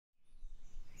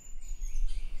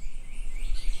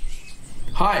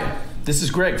Hi, this is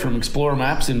Greg from Explorer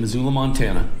Maps in Missoula,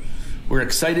 Montana. We're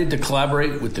excited to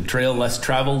collaborate with the Trail Less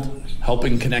Traveled,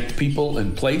 helping connect people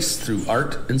and place through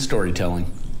art and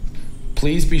storytelling.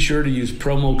 Please be sure to use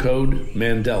promo code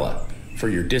Mandela for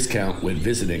your discount when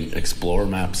visiting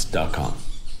explorermaps.com.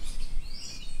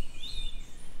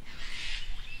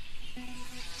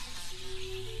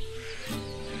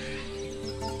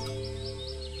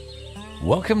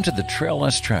 Welcome to the Trail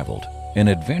Less Traveled, an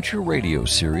adventure radio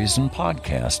series and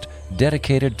podcast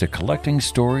dedicated to collecting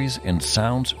stories and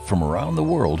sounds from around the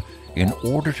world in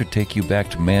order to take you back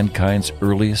to mankind's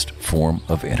earliest form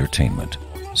of entertainment,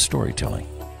 storytelling.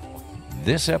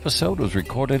 This episode was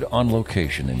recorded on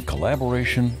location in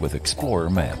collaboration with Explorer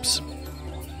Maps.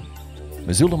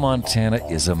 Missoula, Montana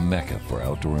is a mecca for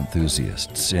outdoor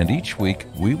enthusiasts, and each week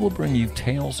we will bring you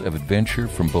tales of adventure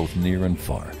from both near and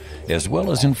far, as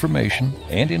well as information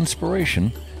and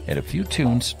inspiration and a few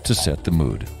tunes to set the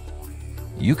mood.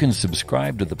 You can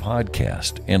subscribe to the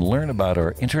podcast and learn about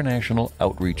our international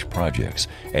outreach projects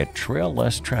at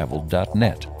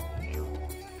traillesstraveled.net.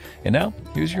 And now,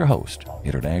 here's your host,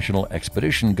 international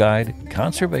expedition guide,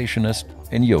 conservationist,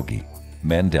 and yogi,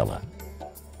 Mandela.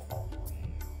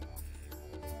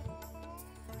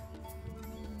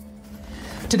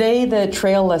 Today, the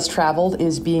Trail Less Traveled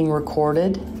is being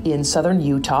recorded in southern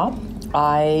Utah.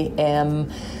 I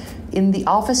am in the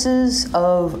offices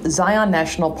of Zion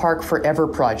National Park Forever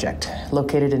Project,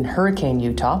 located in Hurricane,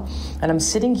 Utah. And I'm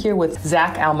sitting here with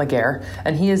Zach Almaguer,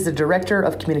 and he is the Director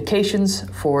of Communications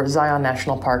for Zion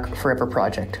National Park Forever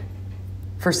Project.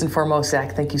 First and foremost,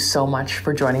 Zach, thank you so much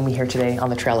for joining me here today on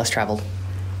the Trail Less Traveled.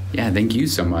 Yeah, thank you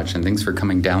so much, and thanks for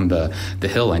coming down the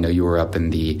hill. I know you were up in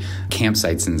the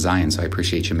campsites in Zion, so I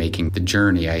appreciate you making the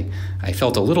journey. I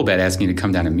felt a little bad asking you to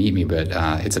come down and meet me, but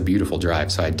it's a beautiful drive,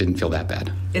 so I didn't feel that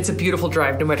bad. It's a beautiful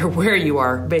drive no matter where you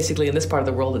are, basically in this part of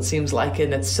the world, it seems like,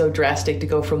 and it's so drastic to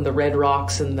go from the red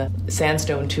rocks and the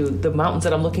sandstone to the mountains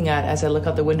that I'm looking at as I look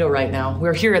out the window right now.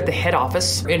 We're here at the head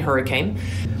office in Hurricane.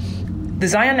 The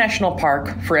Zion National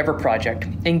Park Forever Project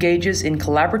engages in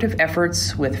collaborative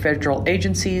efforts with federal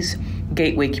agencies,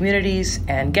 gateway communities,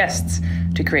 and guests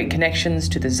to create connections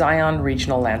to the Zion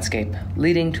regional landscape,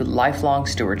 leading to lifelong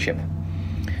stewardship.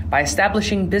 By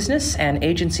establishing business and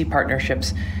agency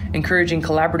partnerships, encouraging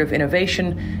collaborative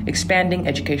innovation, expanding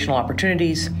educational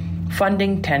opportunities,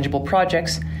 funding tangible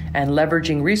projects, and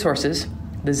leveraging resources,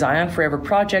 the Zion Forever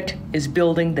Project is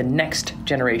building the next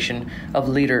generation of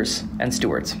leaders and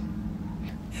stewards.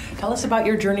 Tell us about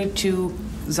your journey to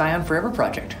Zion Forever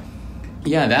Project.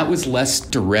 Yeah, that was less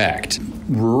direct.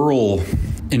 Rural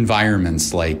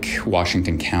environments like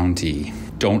Washington County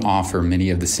don't offer many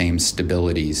of the same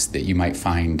stabilities that you might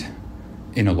find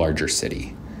in a larger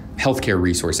city. Healthcare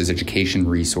resources, education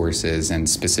resources, and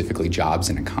specifically jobs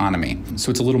and economy.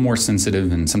 So it's a little more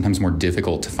sensitive and sometimes more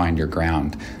difficult to find your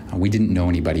ground. We didn't know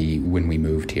anybody when we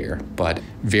moved here, but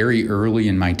very early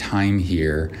in my time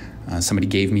here, somebody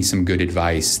gave me some good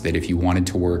advice that if you wanted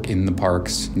to work in the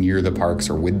parks, near the parks,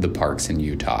 or with the parks in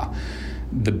Utah,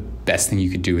 the best thing you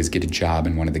could do is get a job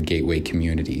in one of the gateway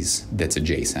communities that's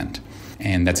adjacent.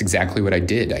 And that's exactly what I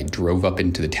did. I drove up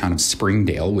into the town of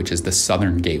Springdale, which is the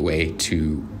southern gateway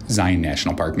to Zion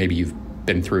National Park. Maybe you've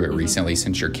been through it recently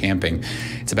since you're camping.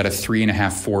 It's about a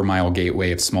 3.5-4 mile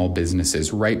gateway of small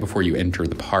businesses right before you enter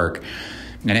the park.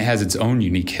 And it has its own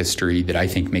unique history that I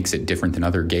think makes it different than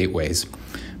other gateways.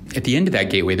 At the end of that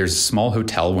gateway, there's a small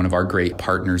hotel, one of our great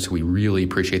partners who we really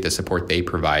appreciate the support they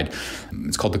provide.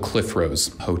 It's called the Cliff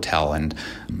Rose Hotel, and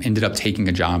ended up taking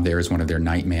a job there as one of their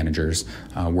night managers,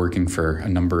 working for a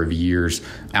number of years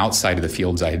outside of the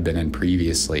fields I had been in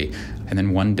previously. And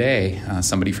then one day,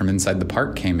 somebody from inside the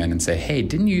park came in and said, "Hey,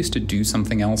 didn't you used to do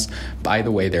something else? By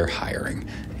the way, they're hiring."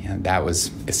 And that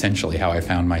was essentially how I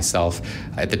found myself.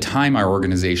 At the time, our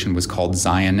organization was called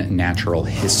Zion Natural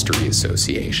History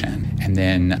Association, and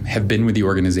then have been with the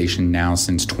organization now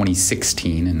since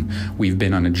 2016, and we've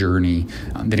been on a journey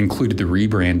that included the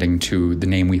rebranding to the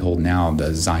name we hold now,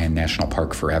 the Zion National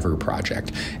Park Forever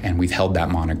Project, and we've held that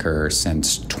moniker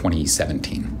since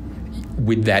 2017.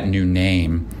 With that new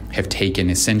name, have taken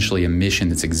essentially a mission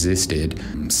that's existed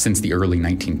since the early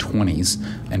 1920s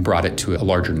and brought it to a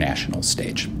larger national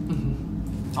stage.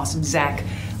 Mm-hmm. Awesome. Zach,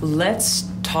 let's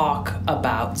talk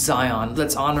about Zion.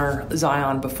 Let's honor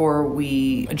Zion before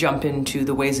we jump into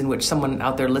the ways in which someone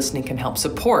out there listening can help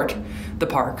support the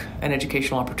park and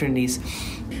educational opportunities.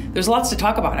 There's lots to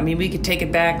talk about. I mean, we could take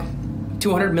it back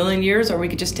 200 million years, or we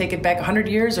could just take it back 100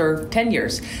 years or 10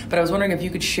 years. But I was wondering if you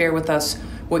could share with us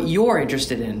what you're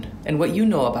interested in and what you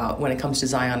know about when it comes to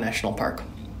Zion National Park.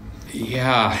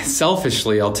 Yeah,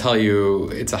 selfishly, I'll tell you,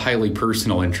 it's a highly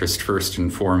personal interest first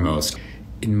and foremost.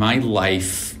 in my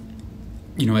life,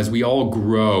 as we all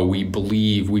grow, we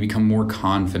become more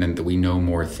confident that we know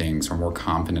more things, or more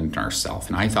confident in ourselves.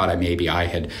 And I thought I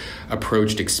had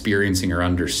approached experiencing or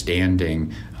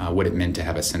understanding what it meant to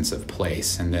have a sense of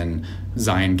place. And then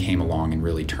Zion came along and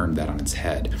really turned that on its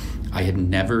head. I had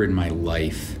never in my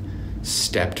life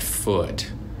stepped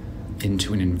foot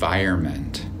into an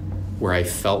environment where I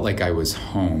felt like I was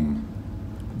home,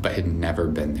 but had never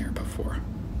been there before.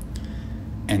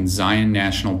 And Zion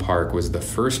National Park was the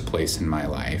first place in my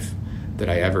life that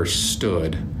I ever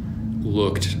stood,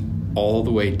 looked all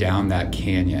the way down that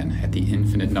canyon at the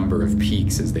infinite number of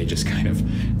peaks as they just kind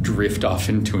of drift off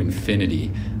into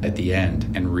infinity at the end,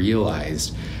 and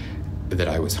realized that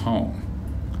I was home.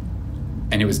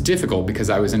 And it was difficult because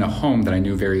I was in a home that I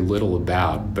knew very little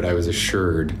about, but I was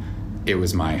assured it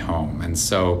was my home. And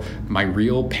so my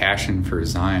real passion for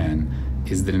Zion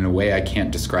is that in a way I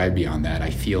can't describe beyond that, I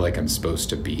feel like I'm supposed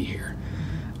to be here.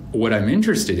 What I'm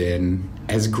interested in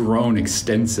has grown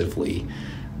extensively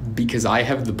because I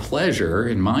have the pleasure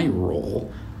in my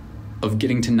role of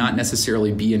getting to not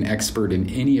necessarily be an expert in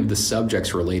any of the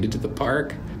subjects related to the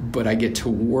park, but I get to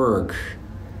work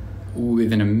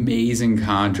with an amazing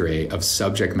cadre of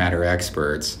subject matter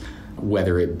experts,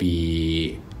 whether it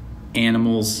be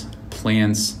animals,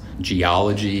 plants,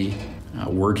 geology,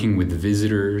 working with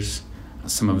visitors,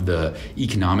 some of the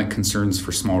economic concerns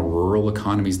for small rural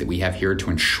economies that we have here to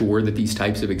ensure that these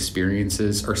types of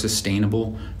experiences are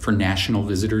sustainable for national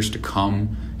visitors to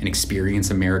come and experience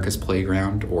America's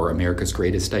playground or America's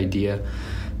greatest idea.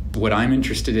 What I'm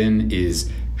interested in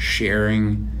is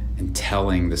sharing and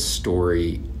telling the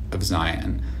story of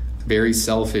Zion. Very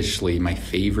selfishly, my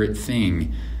favorite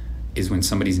thing is when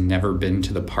somebody's never been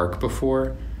to the park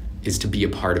before, is to be a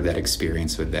part of that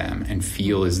experience with them and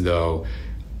feel as though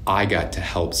I got to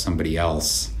help somebody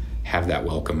else have that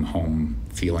welcome home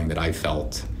feeling that I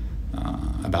felt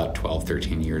about 12,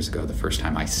 13 years ago, the first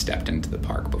time I stepped into the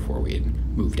park before we had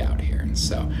moved out here. And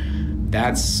so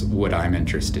that's what I'm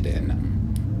interested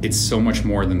in. It's so much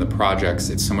more than the projects.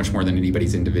 It's so much more than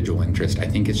anybody's individual interest. I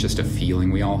think it's just a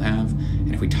feeling we all have.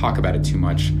 And if we talk about it too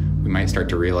much, we might start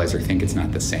to realize or think it's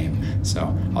not the same.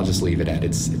 So I'll just leave it at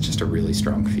it's just a really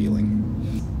strong feeling.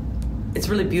 It's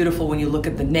really beautiful when you look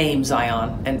at the name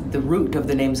Zion, and the root of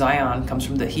the name Zion comes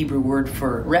from the Hebrew word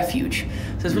for refuge.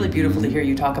 So it's really beautiful to hear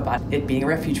you talk about it being a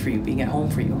refuge for you, being at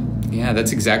home for you. Yeah,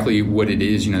 that's exactly what it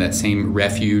is. That same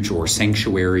refuge or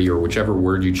sanctuary or whichever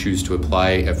word you choose to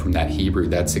apply from that Hebrew,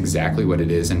 that's exactly what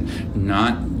it is. And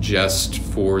not just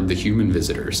for the human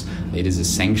visitors. It is a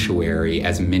sanctuary,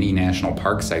 as many national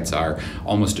park sites are,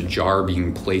 almost a jar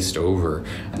being placed over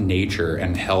nature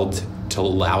and held to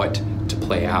allow it to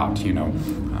play out.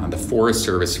 The Forest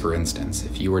Service, for instance,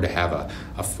 if you were to have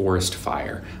a forest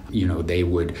fire, they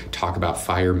would talk about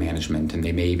fire management, and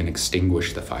they may even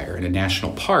extinguish the fire. In a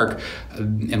national park,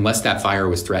 unless that fire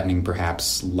was threatening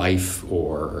perhaps life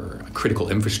or critical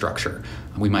infrastructure,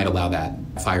 we might allow that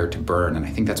fire to burn. And I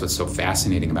think that's what's so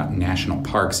fascinating about national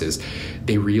parks is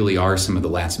they really are some of the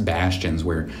last bastions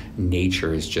where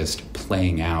nature is just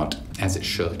playing out as it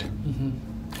should.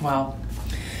 Mm-hmm. Wow.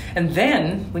 And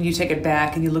then, when you take it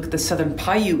back and you look at the Southern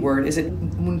Paiute word, is it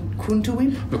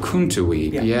Mukuntuweep?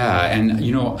 Mukuntuweep, yeah. And,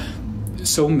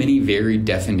 so many varied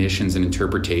definitions and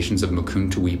interpretations of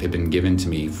Mukuntuweep have been given to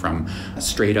me, from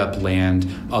straight up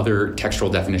land, other textual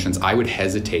definitions. I would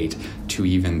hesitate to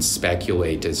even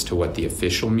speculate as to what the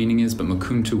official meaning is, but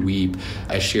Mukuntuweep,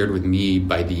 as shared with me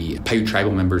by the Paiute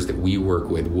tribal members that we work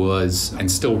with, was and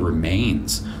still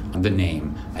remains the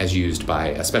name as used by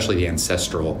especially the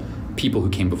ancestral people who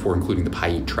came before, including the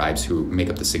Paiute tribes who make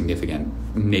up the significant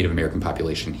Native American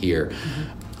population here.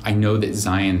 Mm-hmm. I know that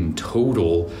Zion in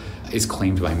total is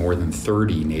claimed by more than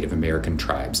 30 Native American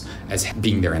tribes as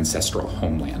being their ancestral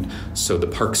homeland. So the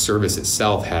Park Service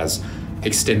itself has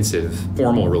extensive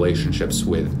formal relationships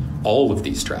with all of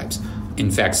these tribes. In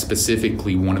fact,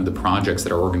 specifically, one of the projects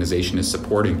that our organization is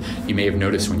supporting, you may have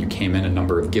noticed when you came in a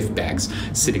number of gift bags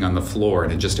sitting on the floor,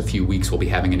 and in just a few weeks we'll be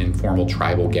having an informal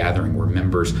tribal gathering where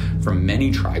members from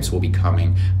many tribes will be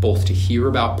coming, both to hear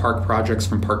about park projects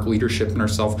from park leadership and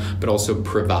ourselves, but also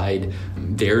provide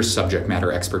their subject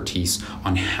matter expertise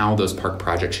on how those park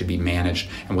projects should be managed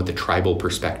and what the tribal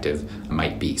perspective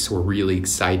might be. So we're really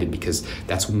excited because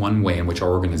that's one way in which our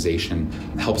organization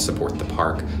helps support the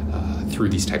park through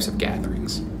these types of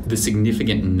gatherings. The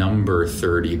significant number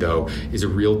 30, though, is a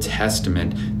real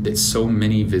testament that so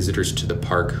many visitors to the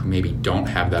park who maybe don't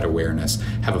have that awareness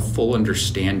have a full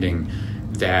understanding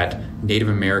that Native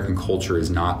American culture is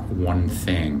not one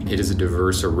thing. It is a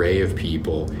diverse array of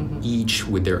people, each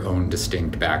with their own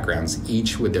distinct backgrounds,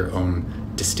 each with their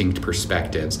own distinct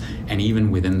perspectives, and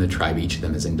even within the tribe, each of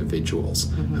them as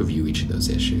individuals who view each of those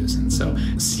issues. And so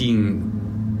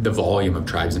seeing the volume of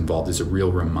tribes involved is a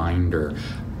real reminder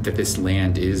that this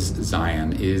land is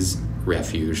Zion, is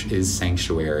refuge, is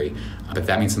sanctuary, but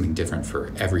that means something different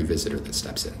for every visitor that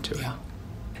steps into it.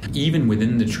 Even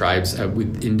within the tribes,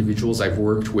 with individuals I've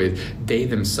worked with, they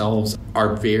themselves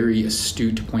are very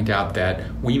astute to point out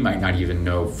that we might not even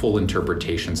know full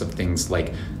interpretations of things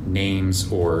like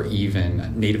names or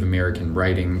even Native American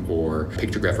writing or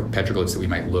pictograph or petroglyphs that we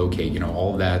might locate.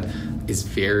 All of that is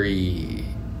very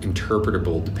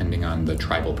interpretable depending on the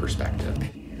tribal perspective.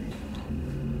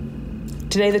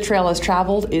 Today, The Trail Less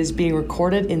Traveled is being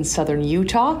recorded in southern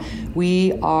Utah.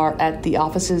 We are at the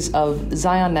offices of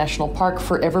Zion National Park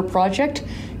Forever Project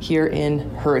here in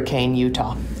Hurricane,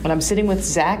 Utah. And I'm sitting with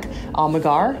Zach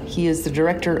Almaguer. He is the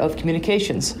Director of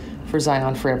Communications for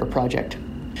Zion Forever Project.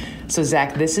 So,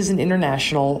 Zach, this is an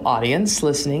international audience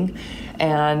listening,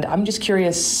 and I'm just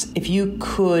curious if you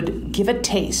could give a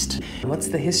taste. What's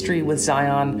the history with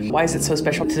Zion? Why is it so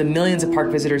special to the millions of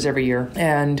park visitors every year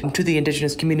and to the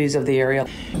indigenous communities of the area?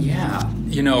 Yeah,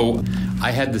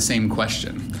 I had the same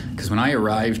question, because when I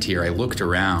arrived here, I looked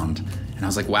around and I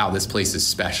was like, wow, this place is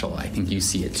special. I think you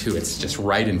see it too. It's just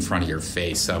right in front of your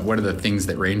face. One of the things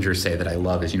that rangers say that I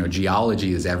love is,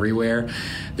 geology is everywhere.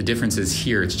 The difference is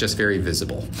here, it's just very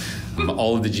visible.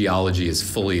 All of the geology is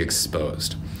fully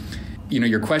exposed.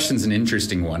 Your question's an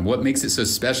interesting one. What makes it so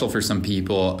special for some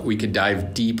people, we could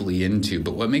dive deeply into,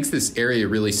 but what makes this area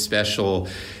really special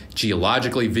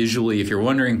geologically, visually, if you're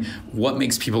wondering what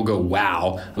makes people go,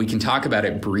 wow, we can talk about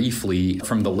it briefly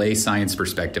from the lay science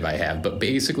perspective I have. But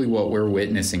basically what we're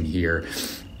witnessing here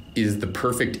is the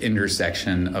perfect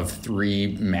intersection of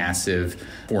three massive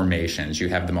formations. You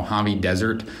have the Mojave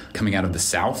Desert coming out of the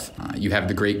south. You have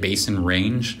the Great Basin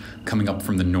Range coming up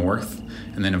from the north.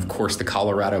 And then, of course, the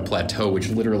Colorado Plateau, which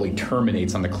literally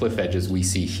terminates on the cliff edges we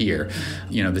see here.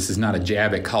 This is not a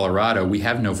jab at Colorado. We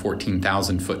have no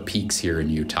 14,000-foot peaks here in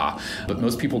Utah. But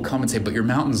most people come and say, but your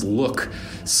mountains look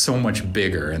so much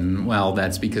bigger. And, well,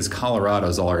 that's because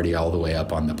Colorado's already all the way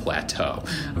up on the plateau.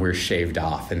 We're shaved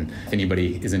off. And if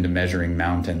anybody is into measuring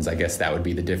mountains, I guess that would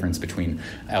be the difference between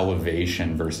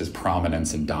elevation versus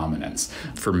prominence and dominance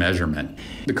for measurement.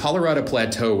 The Colorado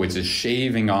Plateau, which is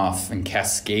shaving off and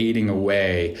cascading away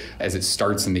as it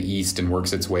starts in the east and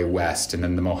works its way west, and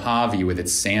then the Mojave with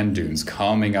its sand dunes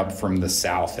coming up from the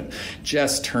south and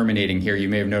just terminating here. You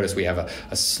may have noticed we have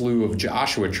a slew of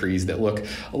Joshua trees that look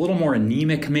a little more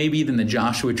anemic maybe than the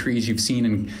Joshua trees you've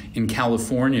seen in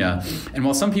California. And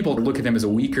while some people look at them as a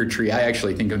weaker tree, I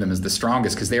actually think of them as the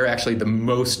strongest because they're actually the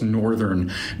most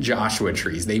northern Joshua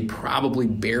trees. They probably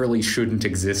barely shouldn't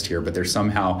exist here, but they're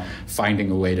somehow finding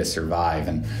a way to survive.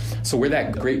 And so where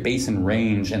that Great Basin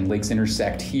Range and lakes intersect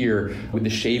here with the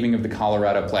shaving of the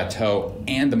Colorado Plateau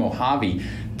and the Mojave,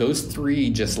 those three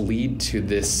just lead to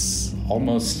this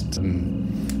almost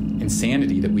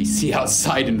insanity that we see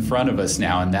outside in front of us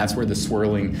now. And that's where the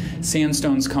swirling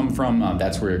sandstones come from.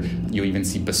 That's where you even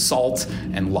see basalt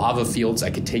and lava fields. I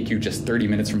could take you just 30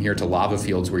 minutes from here to lava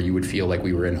fields where you would feel like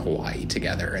we were in Hawaii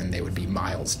together, and they would be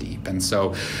miles deep. And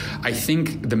so I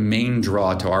think the main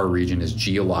draw to our region is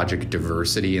geologic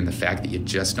diversity and the fact that you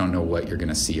just don't know what you're going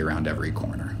to see around every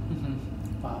corner.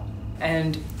 Wow.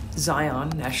 And Zion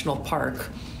National Park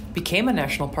became a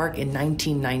national park in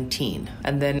 1919.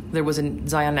 And then there was a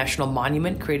Zion National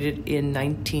Monument created in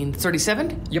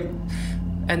 1937. Yep.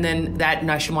 And then that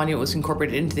national monument was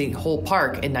incorporated into the whole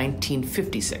park in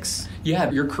 1956. Yeah,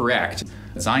 you're correct.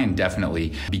 Zion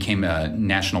definitely became a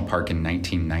national park in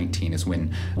 1919 is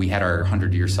when we had our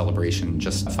 100-year celebration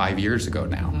just 5 years ago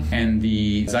now. And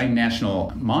the Zion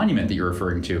National Monument that you're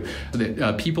referring to, so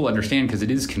that people understand, because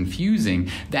it is confusing,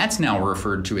 that's now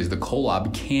referred to as the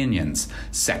Kolob Canyons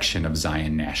section of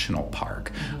Zion National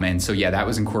Park. And so, yeah, that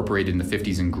was incorporated in the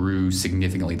 50s and grew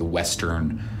significantly the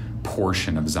western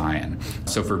portion of Zion.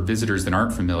 So for visitors that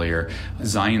aren't familiar,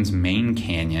 Zion's main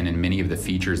canyon and many of the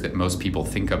features that most people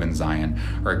think of in Zion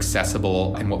are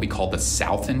accessible in what we call the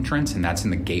south entrance, and that's in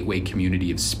the gateway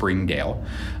community of Springdale.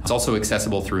 It's also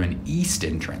accessible through an east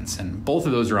entrance, and both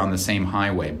of those are on the same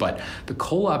highway. But the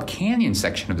Kolob Canyon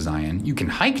section of Zion, you can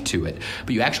hike to it,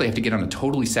 but you actually have to get on a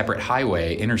totally separate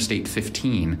highway, Interstate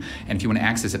 15, and if you want to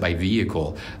access it by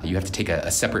vehicle, you have to take a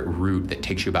separate route that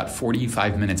takes you about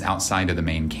 45 minutes outside of the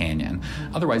main canyon.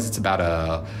 Otherwise, it's about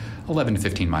a 11 to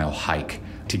 15 mile hike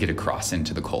to get across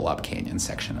into the Kolab Canyon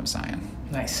section of Zion.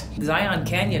 Nice. Zion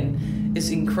Canyon is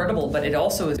incredible, but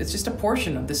it's just a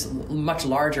portion of this much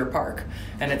larger park.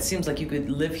 And it seems like you could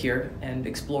live here and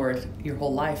explore it your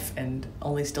whole life and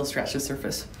only still scratch the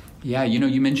surface. Yeah,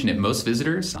 you mentioned it. Most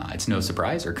visitors, it's no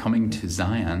surprise, are coming to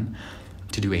Zion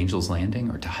to do Angel's Landing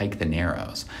or to hike the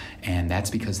Narrows. And that's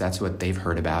because that's what they've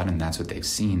heard about and that's what they've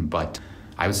seen. But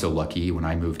I was so lucky when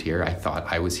I moved here. I thought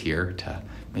I was here to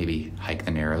maybe hike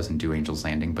the Narrows and do Angel's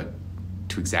Landing. But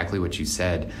to exactly what you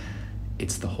said,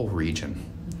 it's the whole region.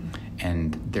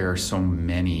 And there are so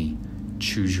many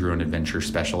choose your own adventure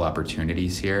special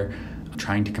opportunities here.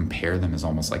 Trying to compare them is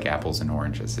almost like apples and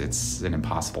oranges. It's an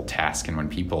impossible task. And when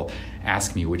people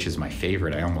ask me which is my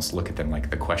favorite, I almost look at them like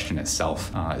the question itself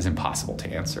is impossible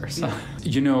to answer. So,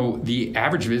 the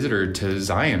average visitor to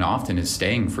Zion often is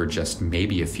staying for just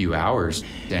maybe a few hours.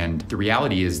 And the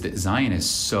reality is that Zion is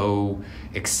so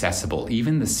accessible.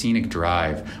 Even the scenic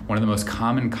drive, one of the most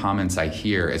common comments I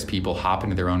hear as people hop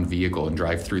into their own vehicle and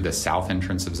drive through the south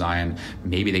entrance of Zion,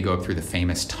 maybe they go up through the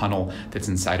famous tunnel that's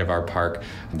inside of our park.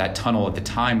 That tunnel at the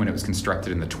time when it was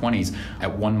constructed in the 20s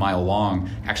at 1 mile long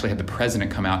actually had the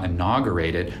president come out and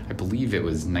inaugurate it. I believe it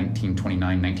was 1929,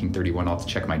 1931. I'll have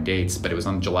to check my dates, but it was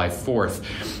on July 4th.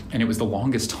 And it was the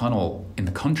longest tunnel in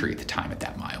the country at the time at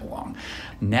that mile long.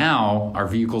 Now our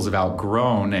vehicles have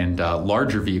outgrown and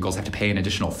larger vehicles have to pay an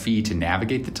additional fee to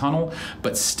navigate the tunnel.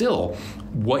 But still,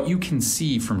 what you can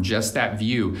see from just that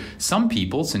view, some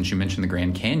people, since you mentioned the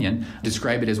Grand Canyon,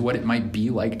 describe it as what it might be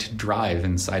like to drive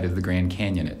inside of the Grand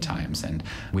Canyon at times. And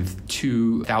with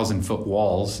 2,000-foot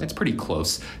walls, it's pretty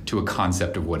close to a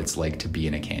concept of what it's like to be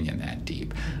in a canyon that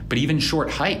deep. But even short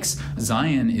hikes,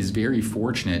 Zion is very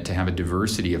fortunate to have a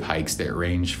diversity of hikes that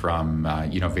range from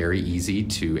very easy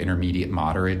to intermediate,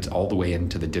 moderate, all the way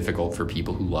into the difficult for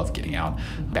people who love getting out,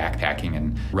 backpacking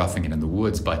and roughing it in the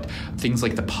woods. But things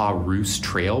like the Pa Roos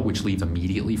Trail, which leads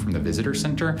immediately from the visitor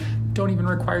center, don't even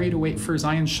require you to wait for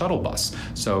Zion's shuttle bus.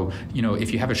 So,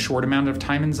 if you have a short amount of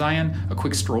time in Zion, a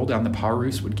quick stroll down the Pa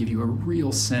Roos would give you a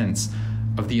real sense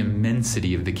of the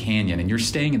immensity of the canyon. And you're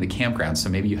staying in the campgrounds, so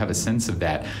maybe you have a sense of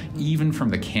that even from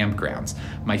the campgrounds.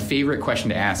 My favorite question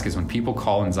to ask is when people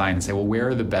call in Zion and say, well, where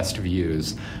are the best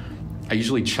views? I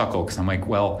usually chuckle because I'm like,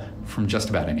 well, from just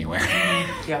about anywhere.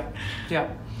 Yeah.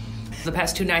 The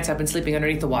past 2 nights I've been sleeping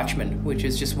underneath the Watchman, which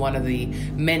is just one of the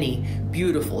many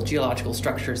beautiful geological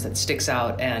structures that sticks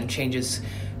out and changes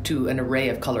to an array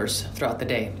of colors throughout the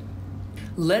day.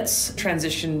 Let's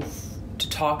transition to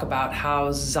talk about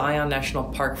how Zion National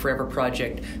Park Forever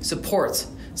Project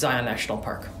supports Zion National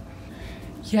Park.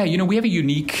 Yeah, we have a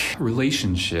unique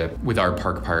relationship with our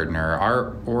park partner.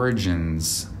 Our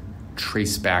origins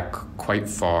trace back quite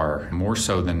far, more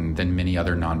so than many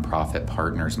other nonprofit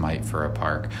partners might for a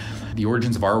park. The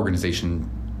origins of our organization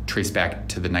trace back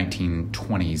to the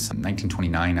 1920s,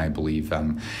 1929, I believe.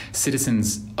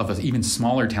 Citizens of an even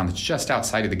smaller town that's just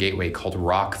outside of the gateway called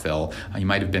Rockville. You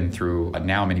might have been through,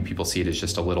 now many people see it as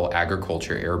just a little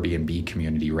agriculture Airbnb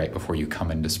community right before you come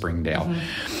into Springdale.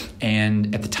 Mm-hmm.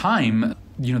 And at the time,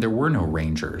 there were no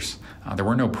rangers. There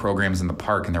were no programs in the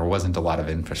park, and there wasn't a lot of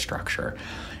infrastructure.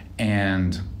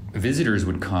 And visitors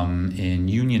would come in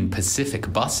Union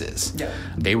Pacific buses. Yeah.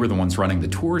 They were the ones running the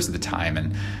tours at the time.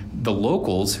 And the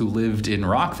locals who lived in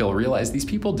Rockville realized these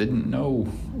people didn't know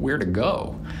where to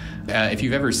go. If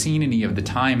you've ever seen any of the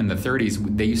time in the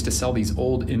 30s, they used to sell these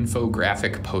old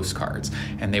infographic postcards,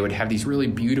 and they would have these really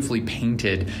beautifully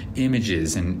painted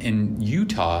images. And in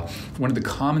Utah, one of the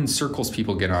common circles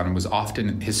people get on was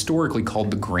often historically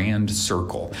called the Grand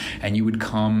Circle. And you would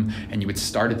come and you would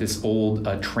start at this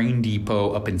old train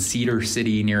depot up in Cedar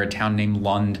City near a town named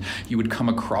Lund. You would come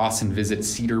across and visit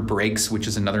Cedar Breaks, which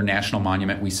is another national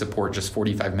monument we support just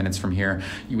 45 minutes from here.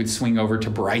 You would swing over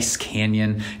to Bryce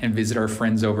Canyon and visit our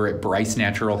friends over at Bryce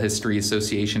Natural History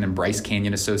Association and Bryce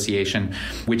Canyon Association,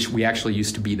 which we actually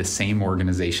used to be the same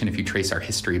organization if you trace our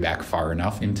history back far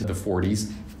enough into the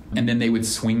 40s. And then they would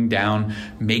swing down,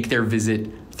 make their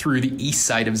visit through the east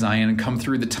side of Zion and come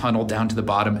through the tunnel down to the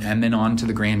bottom and then on to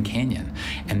the Grand Canyon.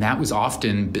 And that was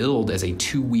often billed as a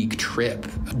 2-week trip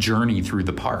journey through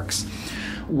the parks.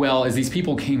 Well, as these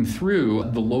people came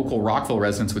through, the local Rockville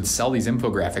residents would sell these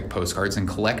infographic postcards and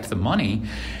collect the money.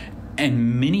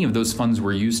 And many of those funds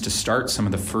were used to start some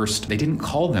of the first, they didn't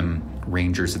call them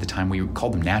rangers at the time, we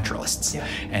called them naturalists,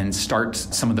 and start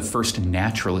some of the first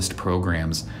naturalist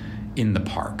programs in the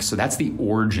park. So that's the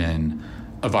origin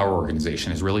of our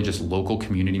organization, is really just local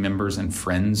community members and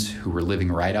friends who were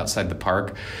living right outside the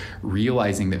park,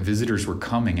 realizing that visitors were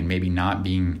coming and maybe not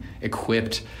being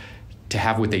equipped to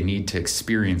have what they need to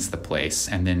experience the place,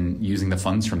 and then using the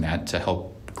funds from that to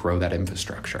help grow that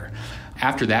infrastructure.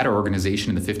 After that, our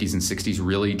organization in the 50s and 60s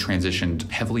really transitioned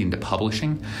heavily into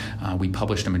publishing. We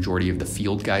published a majority of the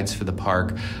field guides for the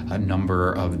park, a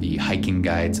number of the hiking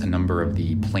guides, a number of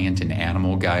the plant and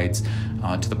animal guides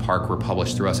to the park were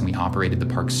published through us, and we operated the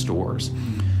park stores.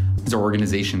 As our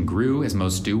organization grew, as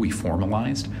most do, we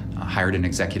formalized, hired an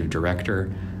executive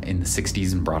director in the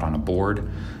 60s and brought on a board,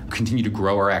 continue to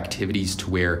grow our activities to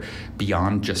where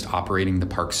beyond just operating the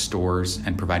park stores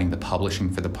and providing the publishing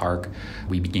for the park,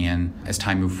 we began, as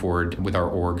time moved forward with our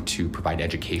org, to provide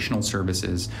educational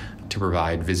services, to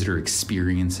provide visitor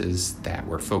experiences that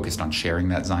were focused on sharing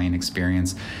that Zion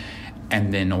experience,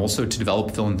 and then also to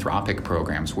develop philanthropic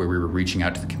programs where we were reaching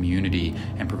out to the community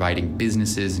and providing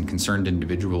businesses and concerned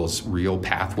individuals real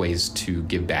pathways to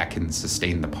give back and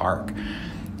sustain the park.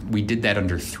 We did that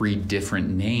under 3 different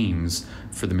names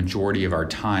for the majority of our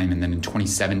time, and then in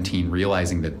 2017,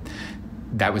 realizing that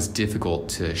that was difficult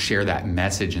to share that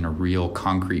message in a real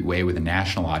concrete way with a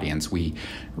national audience, we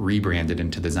rebranded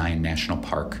into the Zion National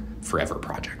Park Forever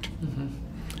Project. Mm-hmm.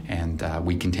 And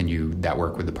we continue that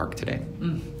work with the park today.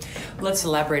 Let's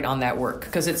elaborate on that work,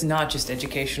 because it's not just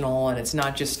educational and it's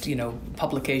not just,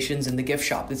 publications in the gift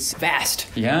shop. It's vast.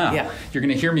 Yeah. You're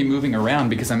going to hear me moving around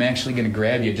because I'm actually going to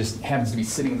grab you. It just happens to be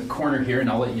sitting in the corner here, and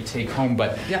I'll let you take home.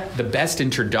 But the best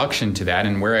introduction to that,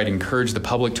 and where I'd encourage the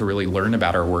public to really learn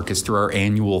about our work, is through our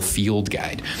annual field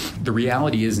guide. The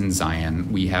reality is in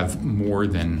Zion, we have more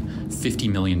than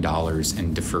 $50 million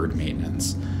in deferred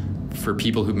maintenance. For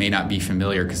people who may not be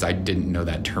familiar, because I didn't know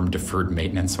that term deferred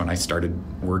maintenance when I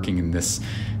started working in this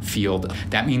field,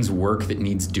 that means work that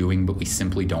needs doing but we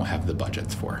simply don't have the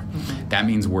budgets for. Mm-hmm. That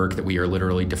means work that we are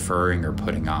literally deferring or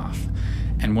putting off.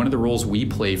 And one of the roles we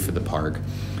play for the park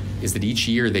is that each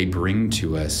year they bring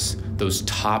to us those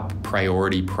top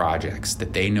priority projects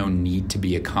that they know need to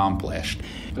be accomplished.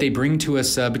 They bring to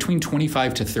us between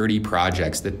 25 to 30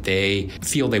 projects that they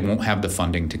feel they won't have the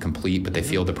funding to complete, but they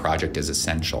feel the project is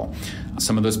essential.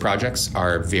 Some of those projects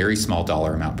are very small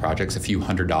dollar amount projects, a few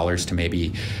 $100s to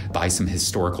maybe buy some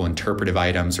historical interpretive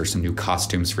items or some new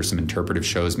costumes for some interpretive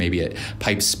shows, maybe at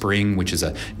Pipe Spring, which is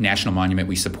a national monument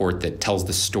we support that tells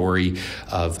the story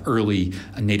of early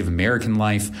Native American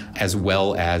life, as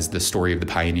well as the story of the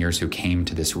pioneers who came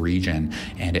to this region,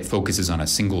 and it focuses on a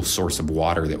single source of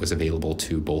water that was available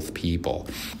to both people.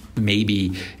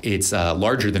 Maybe it's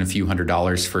larger than a few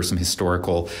 $100s for some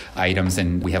historical items,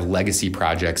 and we have legacy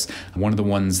projects. One of the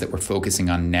ones that we're focusing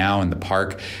on now in the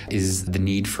park is the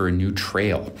need for a new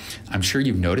trail. I'm sure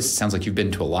you've noticed, it sounds like you've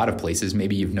been to a lot of places,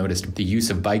 maybe you've noticed the use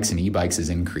of bikes and e-bikes has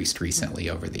increased recently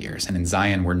over the years, and in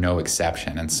Zion we're no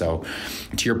exception. And so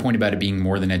to your point about it being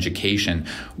more than education,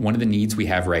 one of the needs we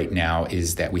have right now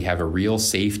is that we have a real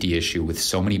safety issue with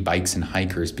so many bikes and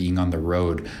hikers being on the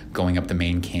road going up the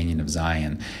main canyon of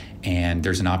Zion. And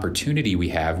there's an opportunity we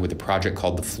have with a project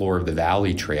called the Floor of the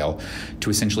Valley Trail to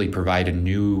essentially provide a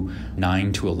new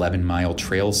 9 to 11 mile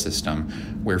trail system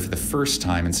where for the first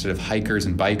time, instead of hikers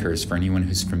and bikers, for anyone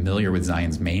who's familiar with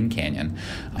Zion's main canyon,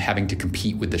 having to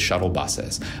compete with the shuttle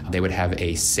buses, they would have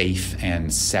a safe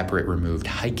and separate removed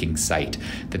hiking site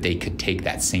that they could take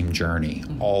that same journey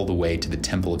all the way to the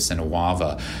Temple of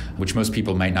Sinawava, which most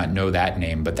people might not know that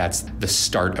name, but that's the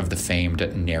start of the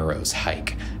famed Narrows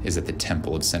hike, is at the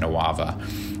Temple of Sinawava.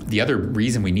 The other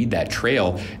reason we need that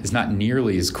trail is not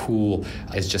nearly as cool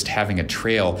as just having a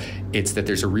trail. It's that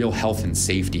there's a real health and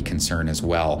safety concern as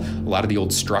well. A lot of the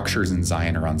old structures in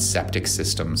Zion are on septic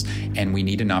systems, and we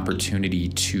need an opportunity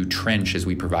to trench as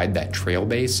we provide that trail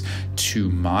base to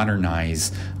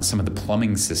modernize some of the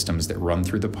plumbing systems that run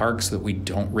through the park so that we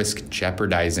don't risk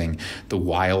jeopardizing the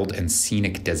wild and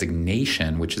scenic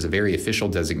designation, which is a very official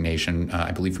designation,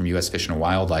 I believe from U.S. Fish and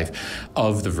Wildlife,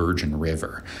 of the Virgin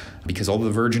River. Because although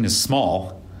the Virgin is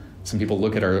small, some people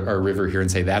look at our river here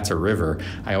and say that's a river.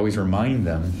 I always remind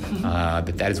them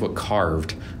that is what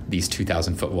carved these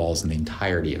 2,000-foot walls in the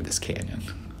entirety of this canyon.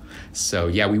 So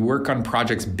yeah, we work on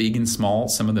projects big and small,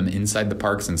 some of them inside the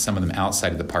parks and some of them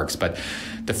outside of the parks. But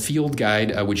the field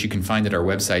guide, which you can find at our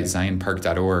website,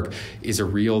 zionpark.org, is a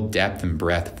real depth and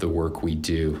breadth of the work we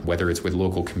do, whether it's with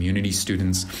local community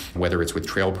students, whether it's with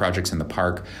trail projects in the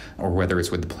park, or whether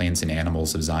it's with the plants and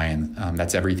animals of Zion.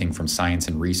 That's everything from science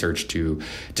and research to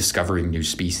discovering new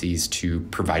species to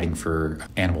providing for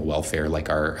animal welfare, like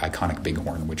our iconic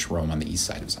bighorn, which roam on the east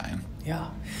side of Zion. Yeah.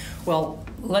 Well,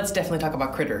 let's definitely talk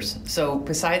about critters. So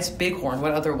besides bighorn,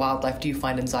 what other wildlife do you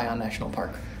find in Zion National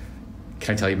Park?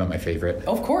 Can I tell you about my favorite?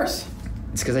 Of course.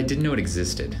 It's because I didn't know it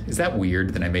existed. Is that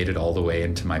weird that I made it all the way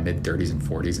into my mid-30s and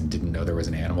 40s and didn't know there was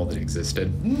an animal that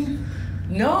existed?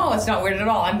 No, it's not weird at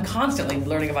all. I'm constantly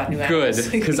learning about new animals.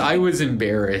 Good, because I was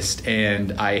embarrassed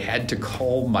and I had to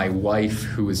call my wife,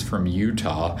 who is from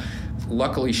Utah.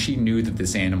 Luckily, she knew that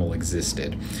this animal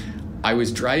existed. I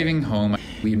was driving home.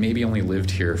 We had maybe only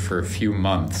lived here for a few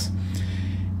months.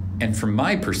 And from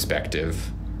my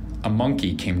perspective, a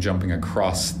monkey came jumping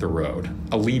across the road.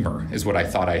 A lemur is what I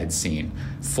thought I had seen.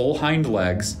 Full hind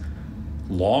legs,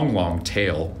 long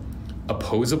tail,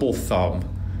 opposable thumb,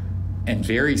 and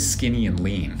very skinny and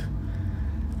lean.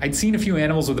 I'd seen a few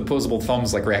animals with opposable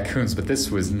thumbs like raccoons, but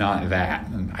this was not that.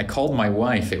 And I called my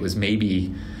wife. It was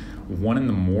maybe 1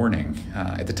 a.m.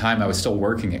 At the time, I was still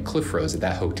working at Cliff Rose at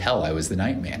that hotel. I was the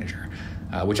night manager,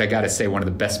 which I got to say, one of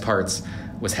the best parts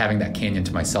was having that canyon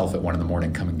to myself at 1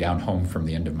 a.m. coming down home from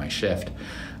the end of my shift.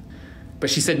 But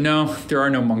she said, no, there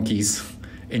are no monkeys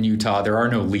in Utah. There are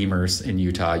no lemurs in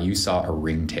Utah. You saw a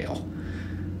ringtail.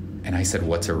 And I said,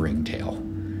 what's a ringtail?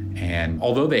 And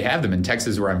although they have them in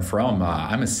Texas where I'm from,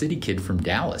 I'm a city kid from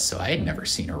Dallas, so I had never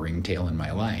seen a ringtail in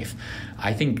my life.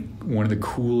 I think one of the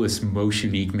coolest, most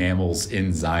unique mammals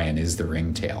in Zion is the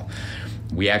ringtail.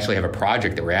 We actually have a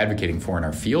project that we're advocating for in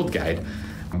our field guide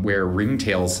where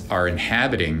ringtails are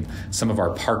inhabiting some of our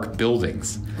park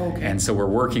buildings. Okay. And so we're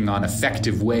working on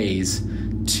effective ways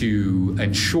to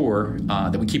ensure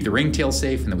that we keep the ringtail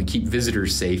safe and that we keep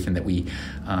visitors safe and that we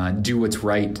do what's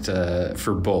right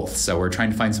for both. So we're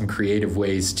trying to find some creative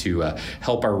ways to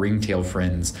help our ringtail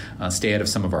friends stay out of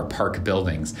some of our park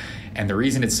buildings. And the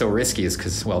reason it's so risky is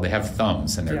because, well, they have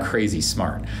thumbs and they're crazy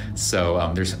smart.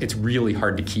 So it's really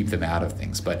hard to keep them out of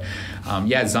things. But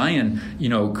Zion,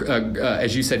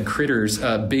 as you said, critters,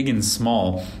 big and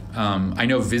small. I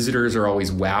know visitors are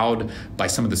always wowed by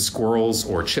some of the squirrels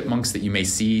or chipmunks that you may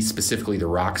see, specifically the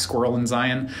rock squirrel in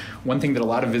Zion. One thing that a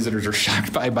lot of visitors are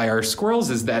shocked by our squirrels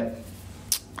is that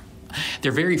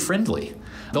they're very friendly.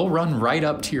 They'll run right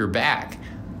up to your back.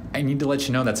 I need to let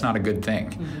you know that's not a good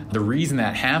thing. Mm-hmm. The reason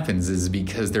that happens is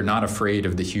because they're not afraid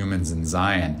of the humans in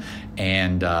Zion,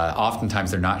 and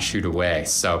oftentimes they're not shooed away.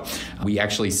 So we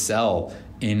actually sell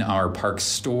in our park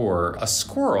store a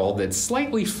squirrel that's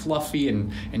slightly fluffy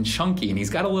and chunky, and he's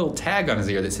got a little tag on his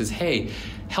ear that says, hey,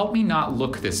 help me not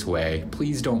look this way.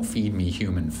 Please don't feed me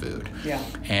human food. Yeah.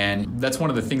 And that's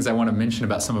one of the things I want to mention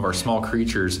about some of our small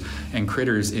creatures and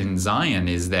critters in Zion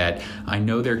is that I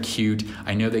know they're cute,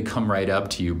 I know they come right up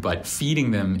to you, but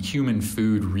feeding them human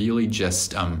food really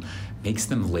just makes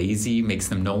them lazy, makes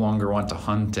them no longer want to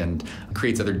hunt, and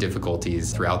creates other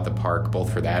difficulties throughout the park,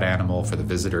 both for that animal, for the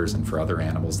visitors, and for other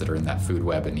animals that are in that food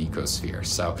web and ecosphere.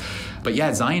 So, but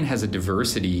yeah, Zion has a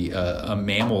diversity of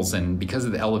mammals, and because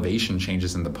of the elevation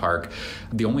changes in the park,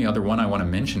 the only other one I want to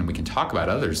mention, and we can talk about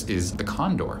others, is the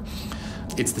condor.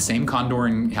 It's the same condor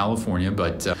in California,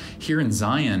 but here in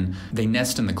Zion, they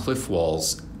nest in the cliff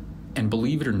walls. And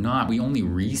believe it or not, we only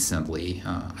recently,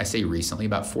 I say recently,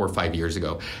 about 4 or 5 years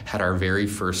ago, had our very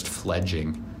first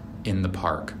fledging in the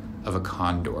park of a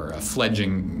condor.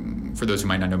 Fledging, for those who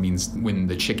might not know, means when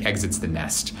the chick exits the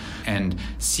nest. And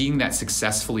seeing that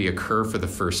successfully occur for the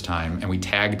first time, and we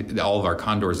tagged, all of our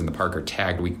condors in the park are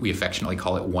tagged, we affectionately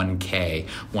call it 1K.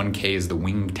 1K is the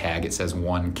wing tag. It says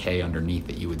 1K underneath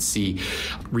that you would see.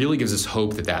 Really gives us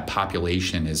hope that that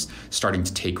population is starting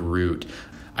to take root.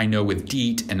 I know with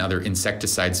DEET and other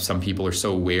insecticides, some people are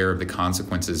so aware of the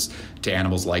consequences to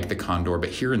animals like the condor. But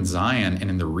here in Zion and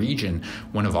in the region,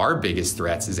 one of our biggest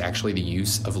threats is actually the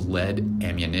use of lead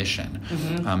ammunition.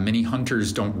 Mm-hmm. Many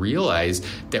hunters don't realize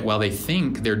that while they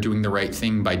think they're doing the right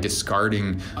thing by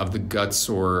discarding of the guts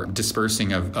or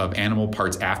dispersing of animal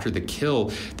parts after the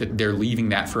kill, that they're leaving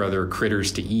that for other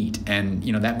critters to eat. And,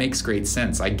 that makes great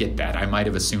sense. I get that. I might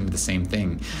have assumed the same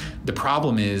thing. The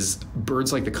problem is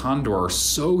birds like the condor are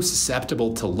so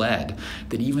susceptible to lead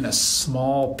that even a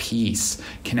small piece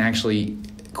can actually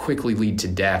quickly lead to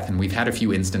death. And we've had a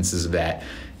few instances of that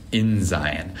in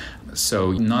Zion.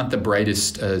 So not the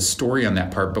brightest story on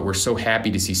that part, but we're so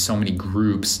happy to see so many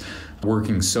groups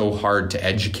working so hard to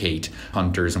educate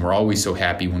hunters. And we're always so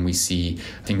happy when we see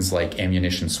things like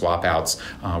ammunition swap outs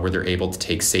where they're able to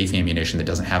take safe ammunition that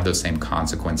doesn't have those same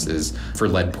consequences for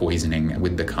lead poisoning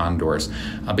with the condors.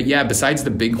 But yeah, besides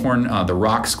the bighorn, the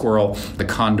rock squirrel, the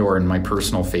condor, and my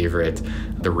personal favorite,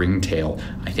 the ringtail,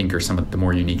 I think are some of the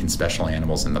more unique and special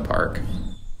animals in the park.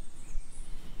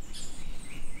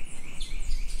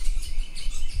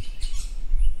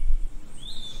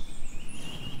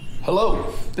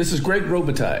 Hello, this is Greg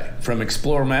Robitaille from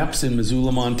Explore Maps in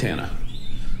Missoula, Montana.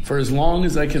 For as long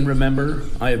as I can remember,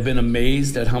 I have been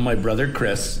amazed at how my brother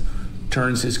Chris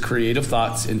turns his creative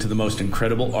thoughts into the most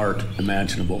incredible art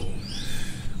imaginable.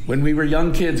 When we were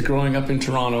young kids growing up in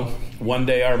Toronto, one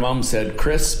day our mom said,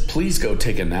 "Chris, please go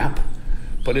take a nap."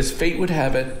 But as fate would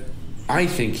have it, I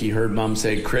think he heard Mom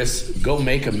say, "Chris, go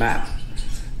make a map."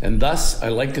 And thus, I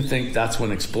like to think that's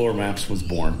when Explore Maps was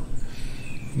born.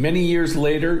 Many years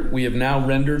later, we have now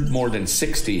rendered more than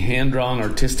 60 hand-drawn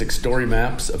artistic story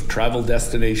maps of travel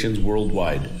destinations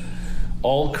worldwide,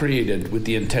 all created with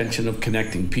the intention of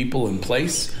connecting people and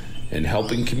place and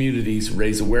helping communities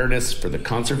raise awareness for the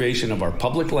conservation of our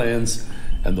public lands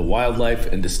and the wildlife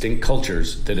and distinct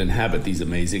cultures that inhabit these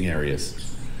amazing areas.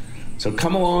 So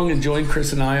come along and join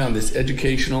Chris and I on this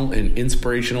educational and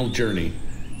inspirational journey,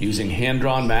 using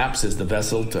hand-drawn maps as the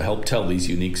vessel to help tell these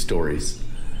unique stories.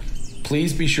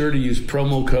 Please be sure to use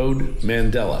promo code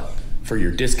Mandela for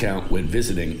your discount when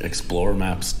visiting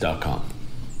exploremaps.com.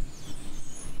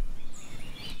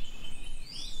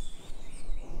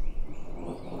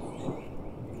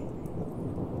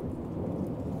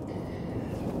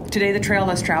 Today, the Trail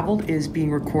Less Traveled is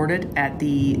being recorded at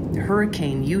the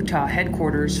Hurricane Utah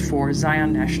headquarters for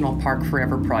Zion National Park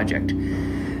Forever Project.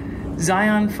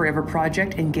 Zion Forever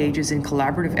Project engages in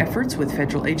collaborative efforts with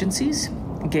federal agencies,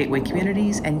 gateway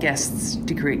communities, and guests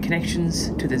to create connections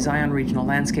to the Zion regional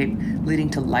landscape, leading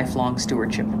to lifelong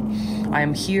stewardship. I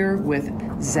am here with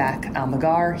Zach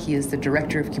Almaguer. He is the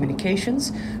Director of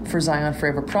Communications for Zion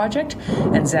Forever Project.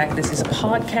 And Zach, this is a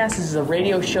podcast, this is a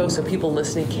radio show, so people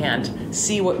listening can't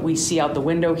see what we see out the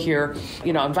window here.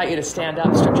 You know, I invite you to stand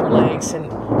up, stretch your legs,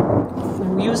 and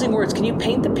using words, can you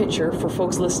paint the picture for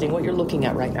folks listening, what you're looking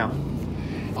at right now?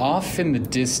 Off in the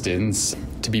distance,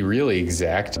 to be really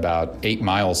exact, about 8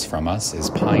 miles from us is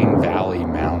Pine Valley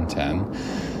Mountain.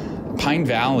 Pine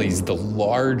Valley is the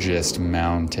largest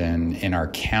mountain in our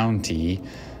county,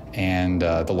 and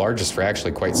the largest for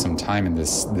actually quite some time in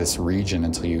this region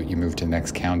until you move to the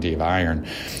next county of Iron.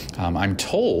 I'm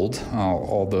told,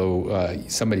 although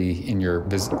somebody in your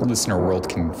listener world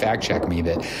can fact check me,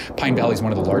 that Pine Valley is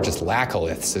one of the largest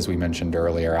laccoliths, as we mentioned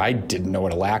earlier. I didn't know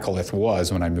what a laccolith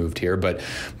was when I moved here, but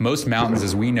most mountains,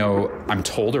 as we know, I'm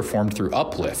told, are formed through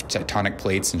uplift, tectonic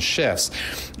plates and shifts.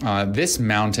 This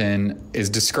mountain is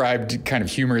described kind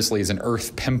of humorously as an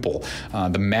earth pimple.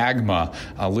 The magma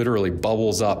literally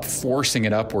bubbles up, forcing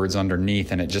it upwards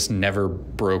underneath, and it just never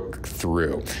broke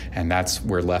through. And that's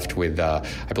we're left with, I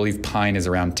believe Pine is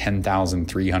around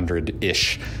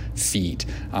 10,300-ish feet.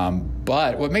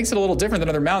 But what makes it a little different than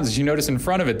other mountains is you notice in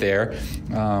front of it there,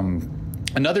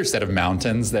 another set of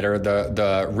mountains that are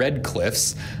the Red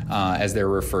Cliffs, as they're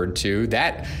referred to.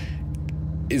 That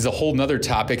is a whole nother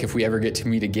topic if we ever get to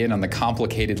meet again on the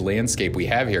complicated landscape we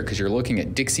have here, because you're looking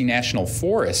at Dixie National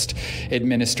Forest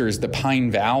administers the Pine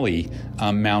Valley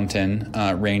mountain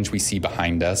range we see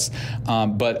behind us,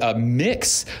 but a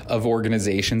mix of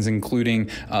organizations, including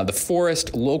the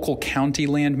forest, local county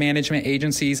land management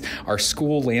agencies, our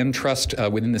school land trust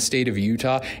within the state of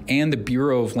Utah, and the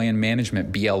Bureau of Land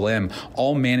Management, BLM,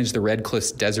 all manage the Red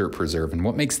Cliffs Desert Preserve. And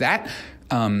what makes that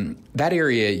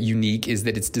area unique is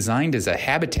that it's designed as a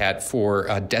habitat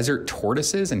for desert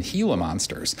tortoises and Gila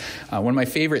monsters. One of my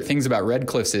favorite things about Red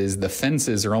Cliffs is the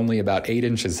fences are only about 8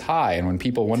 inches high. And when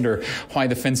people wonder why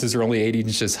the fences are only 8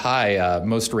 inches high,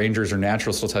 most rangers or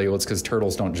naturalists will tell you, well, it's because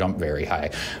turtles don't jump very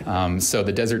high. So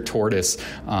the desert tortoise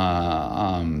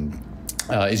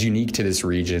is unique to this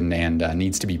region and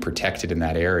needs to be protected in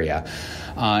that area.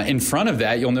 In front of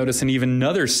that, you'll notice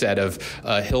another set of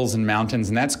hills and mountains,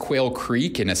 and that's Quail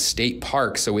Creek in a state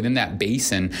park. So within that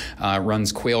basin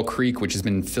runs Quail Creek, which has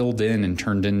been filled in and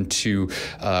turned into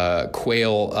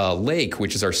Quail Lake,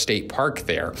 which is our state park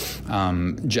there,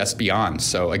 just beyond.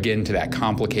 So again, to that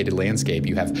complicated landscape,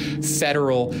 you have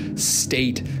federal,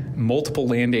 state, multiple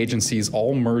land agencies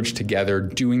all merged together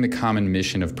doing the common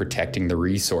mission of protecting the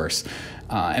resource.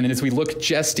 And then as we look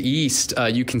just east,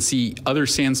 you can see other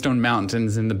sandstone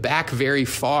mountains. In the back very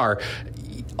far,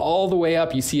 all the way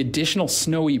up, you see additional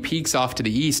snowy peaks off to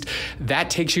the east. That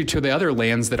takes you to the other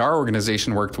lands that our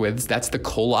organization worked with. That's the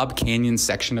Kolob Canyon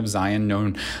section of Zion,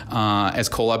 known as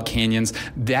Kolob Canyons.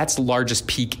 That's the largest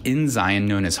peak in Zion,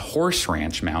 known as Horse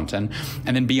Ranch Mountain.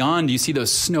 And then beyond, you see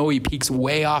those snowy peaks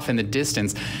way off in the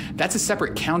distance. That's a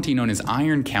separate county known as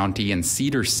Iron County and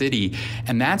Cedar City.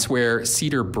 And that's where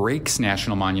Cedar Breaks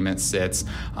National Monument sits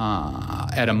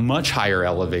at a much higher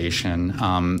elevation,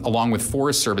 along with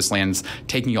Forest Service lands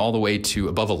taking you all the way to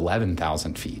above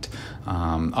 11,000 feet,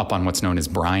 up on what's known as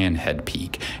Bryan Head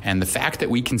Peak. And the fact that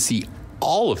we can see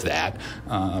all of that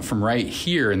from right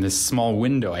here in this small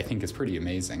window, I think is pretty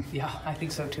amazing. Yeah, I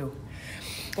think so too.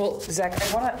 Well, Zach,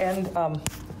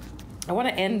 I want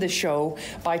to end the show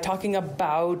by talking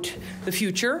about the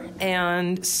future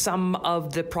and some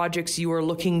of the projects you are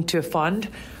looking to fund.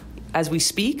 as we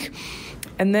speak.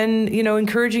 And then,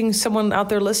 encouraging someone out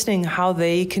there listening how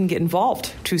they can get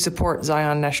involved to support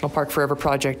Zion National Park Forever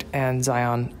Project and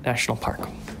Zion National Park.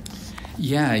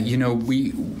 Yeah,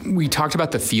 we talked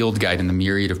about the field guide and the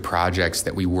myriad of projects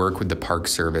that we work with the Park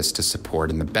Service to support.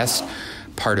 And the best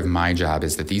part of my job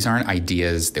is that these aren't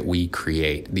ideas that we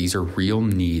create. These are real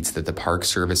needs that the Park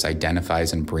Service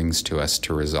identifies and brings to us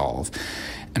to resolve.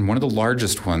 And one of the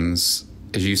largest ones,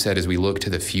 as you said, as we look to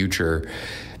the future,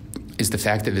 is the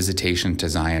fact that visitation to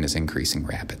Zion is increasing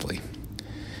rapidly.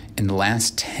 In the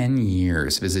last 10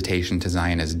 years, visitation to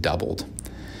Zion has doubled.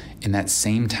 In that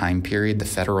same time period, the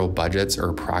federal budgets are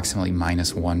approximately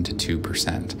 -1% to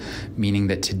 2%, meaning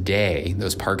that today,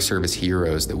 those Park Service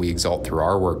heroes that we exalt through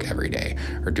our work every day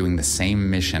are doing the same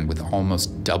mission with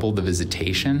almost double the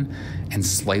visitation and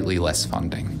slightly less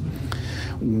funding.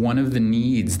 One of the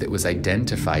needs that was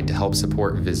identified to help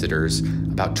support visitors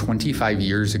about 25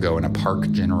 years ago in a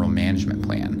park general management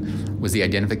plan was the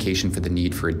identification for the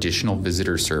need for additional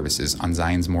visitor services on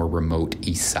Zion's more remote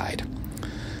east side.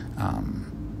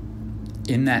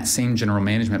 In that same general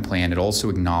management plan, it also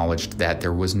acknowledged that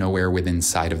there was nowhere within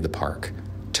sight of the park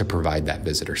to provide that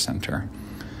visitor center.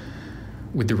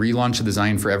 With the relaunch of the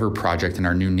Zion Forever project and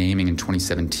our new naming in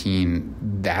 2017,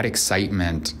 that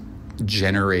excitement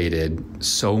generated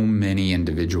so many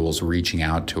individuals reaching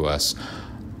out to us,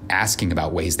 asking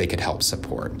about ways they could help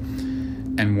support.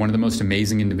 And one of the most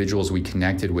amazing individuals we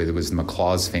connected with was the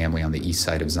McClaws family on the east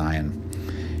side of Zion.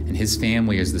 And his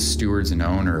family is the stewards and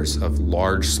owners of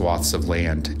large swaths of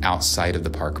land outside of the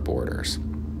park borders.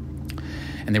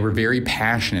 And they were very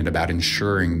passionate about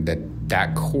ensuring that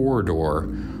that corridor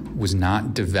was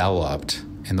not developed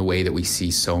in the way that we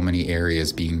see so many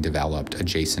areas being developed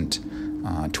adjacent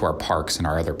to our parks and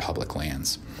our other public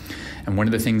lands. And one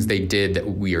of the things they did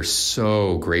that we are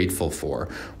so grateful for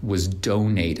was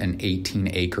donate an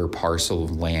 18-acre parcel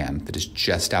of land that is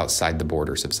just outside the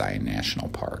borders of Zion National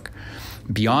Park.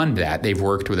 Beyond that, they've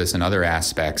worked with us in other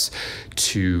aspects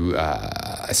to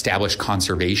establish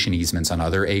conservation easements on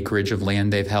other acreage of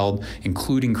land they've held,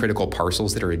 including critical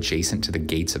parcels that are adjacent to the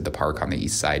gates of the park on the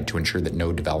east side to ensure that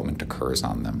no development occurs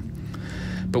on them.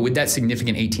 But with that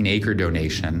significant 18-acre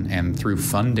donation and through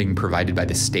funding provided by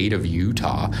the state of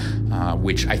Utah,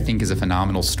 which I think is a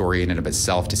phenomenal story in and of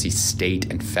itself to see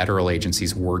state and federal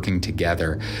agencies working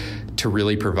together to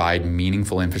really provide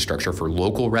meaningful infrastructure for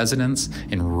local residents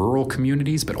in rural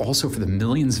communities, but also for the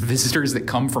millions of visitors that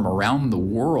come from around the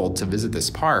world to visit this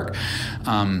park.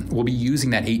 We'll be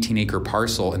using that 18-acre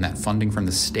parcel and that funding from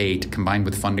the state combined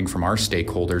with funding from our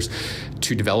stakeholders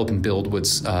to develop and build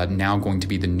what's now going to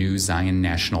be the new Zion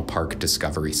National Park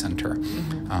Discovery Center.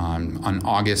 On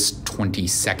August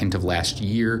 22nd of last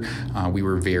year, we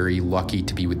were very lucky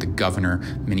to be with the governor,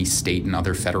 many state and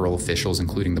other federal officials,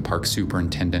 including the park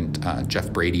superintendent, Jeff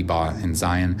Bradybaugh in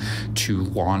Zion, to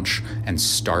launch and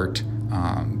start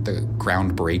the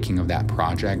groundbreaking of that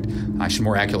project. I should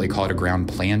more accurately call it a ground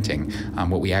planting.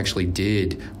 What we actually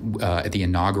did at the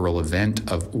inaugural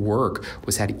event of work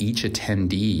was had each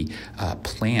attendee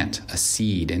plant a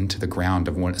seed into the ground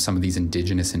of some of these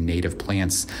indigenous and native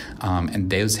plants, and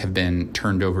those have been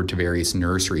turned over to various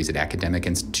nurseries at academic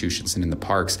institutions and in the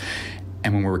parks.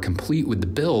 And when we're complete with the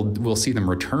build, we'll see them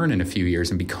return in a few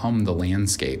years and become the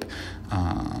landscape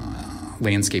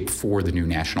for the new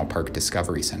National Park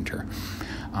Discovery Center.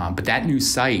 But that new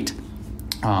site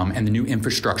and the new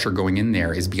infrastructure going in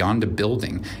there is beyond a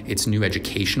building. It's new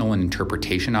educational and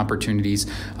interpretation opportunities,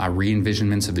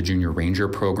 re-envisionments of the Junior Ranger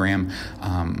program,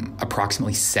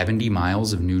 approximately 70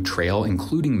 miles of new trail,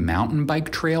 including mountain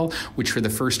bike trail, which for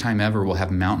the first time ever will have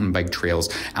mountain bike trails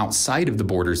outside of the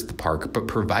borders of the park, but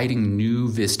providing new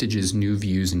vestiges, new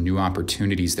views, and new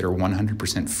opportunities that are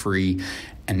 100% free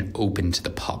and open to the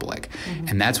public. Mm-hmm.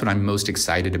 And that's what I'm most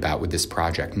excited about with this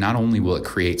project. Not only will it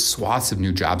create swaths of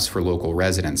new jobs for local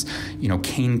residents,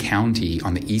 Kane County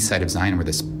on the east side of Zion, where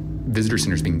this visitor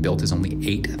center is being built, is only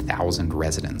 8,000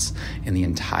 residents in the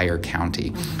entire county.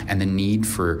 Mm-hmm. And the need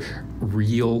for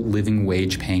real living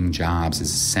wage paying jobs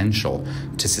is essential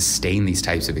to sustain these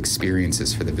types of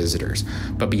experiences for the visitors.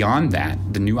 But beyond that,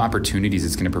 the new opportunities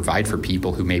it's going to provide for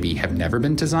people who maybe have never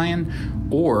been to Zion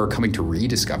or coming to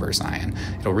rediscover Zion.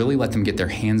 It'll really let them get their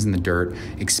hands in the dirt,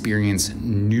 experience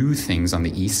new things on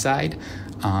the east side,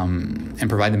 and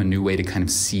provide them a new way to kind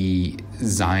of see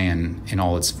Zion in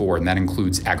all its form. And that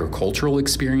includes agricultural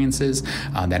experiences,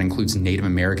 that includes Native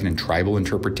American and tribal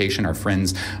interpretation. Our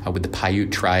friends with the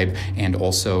Paiute tribe and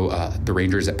also the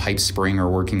rangers at Pipe Spring are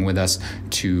working with us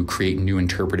to create new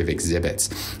interpretive exhibits.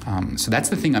 So that's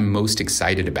the thing I'm most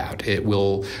excited about. It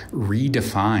will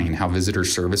redefine how visitor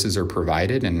services are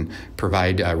provided and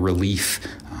provide relief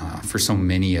for so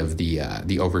many of the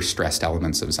overstressed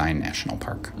elements of Zion National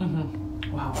Park.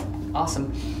 Mm-hmm. Wow,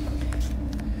 awesome.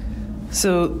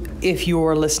 So if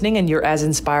you're listening and you're as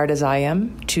inspired as I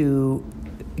am to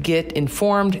get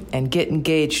informed and get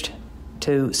engaged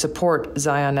to support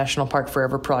Zion National Park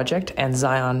Forever Project and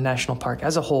Zion National Park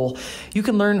as a whole, you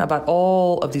can learn about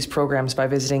all of these programs by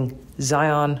visiting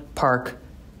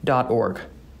zionpark.org.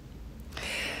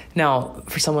 Now,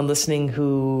 for someone listening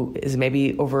who is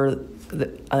maybe on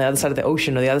the other side of the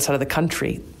ocean or the other side of the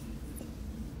country,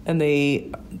 and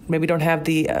they maybe don't have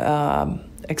the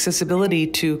accessibility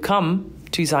to come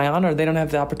to Zion, or they don't have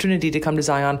the opportunity to come to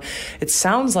Zion, it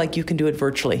sounds like you can do it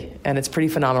virtually, and it's pretty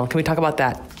phenomenal. Can we talk about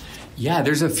that? Yeah,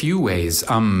 there's a few ways.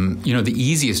 The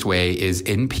easiest way is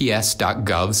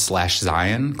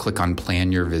nps.gov/Zion. Click on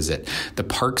Plan Your Visit. The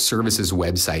Park Services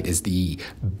website is the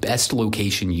best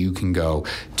location you can go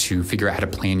to figure out how to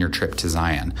plan your trip to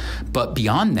Zion. But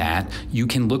beyond that, you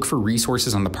can look for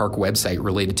resources on the park website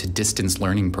related to distance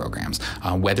learning programs.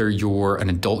 Whether you're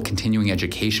an adult continuing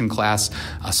education class,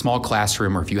 a small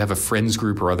classroom, or if you have a friends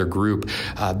group or other group,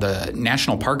 the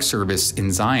National Park Service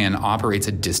in Zion operates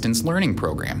a distance learning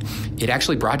program. It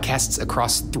actually broadcasts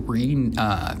across three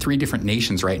different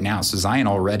nations right now. So Zion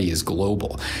already is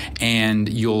global. And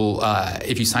you'll,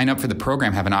 if you sign up for the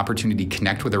program, have an opportunity to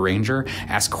connect with a ranger,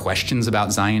 ask questions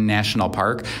about Zion National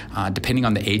Park, depending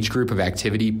on the age group of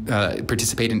activity,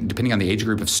 depending on the age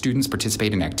group of students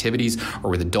participate in activities, or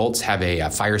with adults have a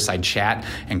fireside chat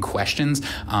and questions.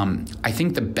 I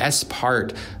think the best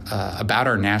part about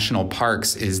our national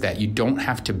parks is that you don't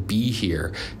have to be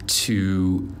here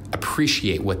to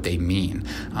appreciate what they mean.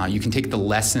 You can take the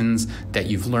lessons that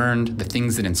you've learned, the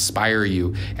things that inspire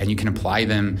you, and you can apply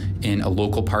them in a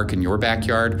local park in your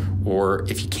backyard, or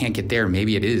if you can't get there,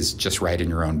 maybe it is just right in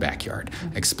your own backyard.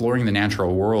 Exploring the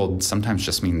natural world sometimes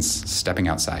just means stepping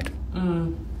outside.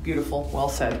 Beautiful. Well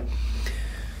said.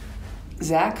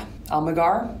 Zach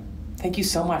Almaguer, thank you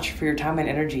so much for your time and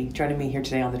energy joining me here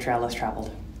today on The Trail Less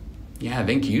Traveled. Yeah,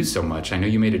 thank you so much. I know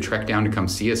you made a trek down to come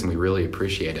see us, and we really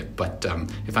appreciate it. But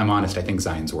if I'm honest, I think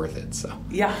Zion's worth it. So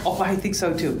yeah, I think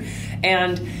so too.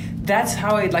 And that's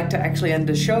how I'd like to actually end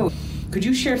the show. Could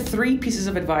you share 3 pieces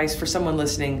of advice for someone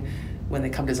listening when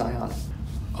they come to Zion?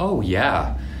 Oh,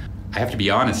 yeah. I have to be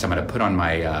honest, I'm going to put on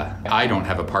my, I don't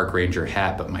have a park ranger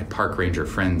hat, but my park ranger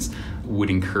friends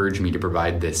would encourage me to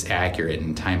provide this accurate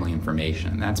and timely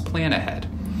information. That's plan ahead.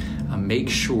 Make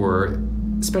sure,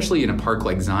 especially in a park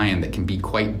like Zion that can be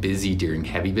quite busy during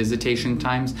heavy visitation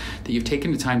times, that you've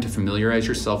taken the time to familiarize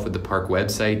yourself with the park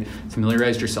website,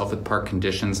 familiarized yourself with park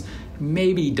conditions,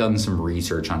 maybe done some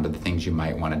research onto the things you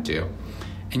might want to do.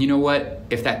 And you know what?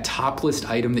 If that top list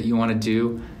item that you want to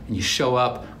do and you show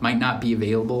up might not be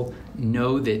available,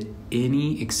 know that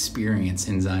any experience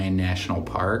in Zion National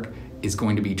Park is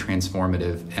going to be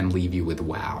transformative and leave you with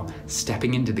wow.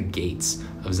 Stepping into the gates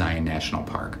of Zion National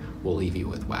Park will leave you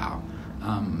with wow.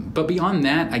 But beyond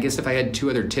that, I guess if I had 2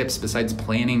 other tips besides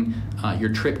planning your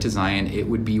trip to Zion, it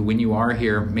would be when you are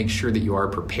here, make sure that you are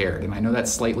prepared. And I know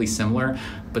that's slightly similar,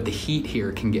 but the heat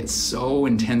here can get so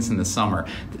intense in the summer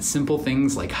that simple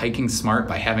things like hiking smart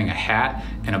by having a hat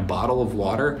and a bottle of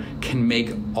water can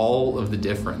make all of the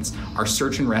difference. Our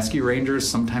search and rescue rangers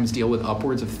sometimes deal with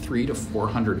upwards of 300 to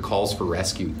 400 calls for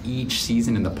rescue each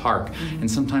season in the park. And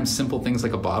sometimes simple things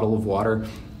like a bottle of water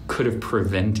could have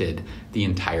prevented the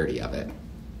entirety of it.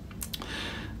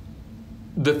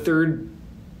 The third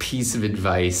piece of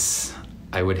advice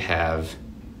I would have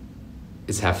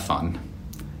is have fun.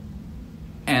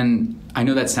 And I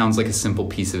know that sounds like a simple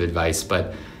piece of advice,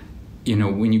 but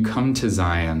when you come to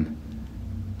Zion,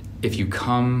 if you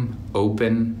come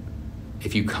open,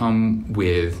 if you come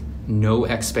with no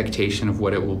expectation of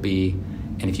what it will be,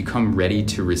 and if you come ready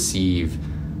to receive,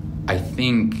 I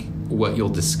think what you'll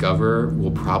discover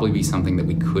will probably be something that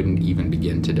we couldn't even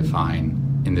begin to define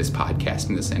in this podcast,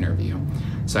 in this interview.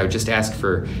 So I would just ask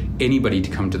for anybody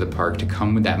to come to the park, to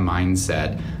come with that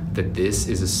mindset that this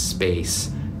is a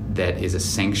space that is a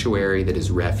sanctuary, that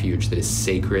is refuge, that is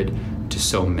sacred to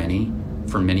so many.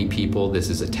 For many people, this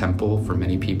is a temple. For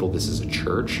many people, this is a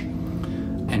church.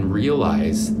 And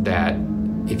realize that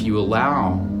if you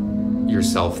allow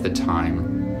yourself the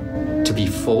time to be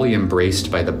fully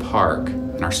embraced by the park,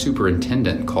 and our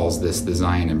superintendent calls this the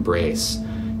Zion embrace,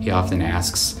 he often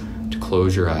asks to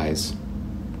close your eyes,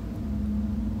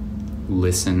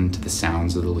 listen to the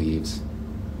sounds of the leaves,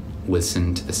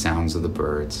 listen to the sounds of the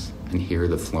birds, and hear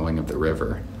the flowing of the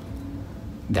river.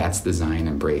 That's the Zion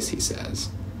embrace, he says.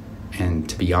 And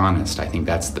to be honest, I think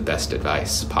that's the best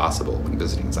advice possible when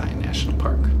visiting Zion National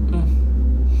Park.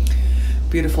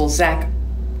 Beautiful. Zach,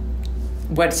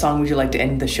 what song would you like to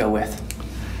end the show with?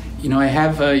 I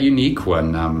have a unique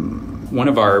one. One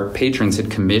of our patrons had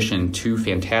commissioned two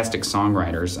fantastic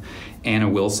songwriters, Anna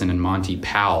Wilson and Monty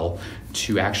Powell,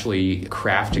 to actually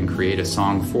craft and create a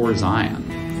song for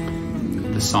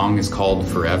Zion. The song is called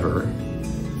Forever,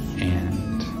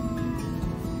 and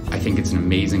I think it's an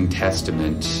amazing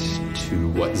testament to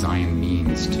what Zion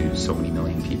means to so many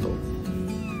million people.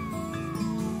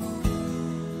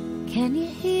 Can you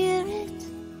hear it?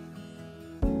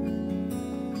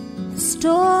 The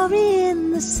story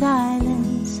in the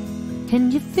silence.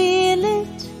 Can you feel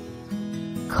it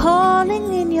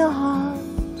calling in your heart?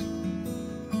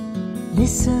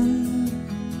 Listen,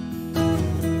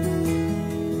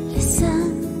 listen.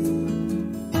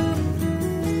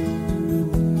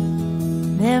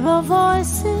 There are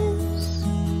voices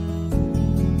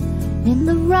in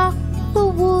the rock, the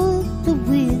wood, the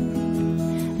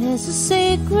wind. There's a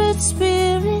sacred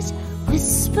spirit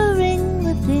whispering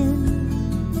within.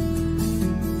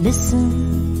 Listen,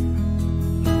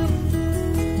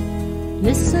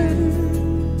 listen.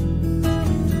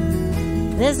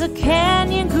 There's a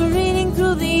canyon careening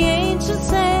through the ancient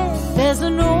sand. There's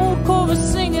an old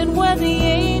chorus singing where the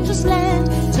angels land.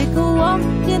 Take a walk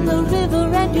in the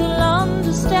river and you'll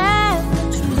understand the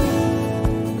truth.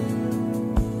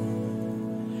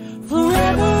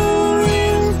 Forever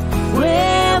is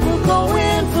where we're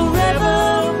going.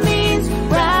 Forever means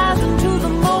rising to the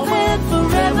moment.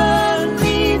 Forever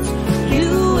needs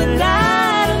you and I.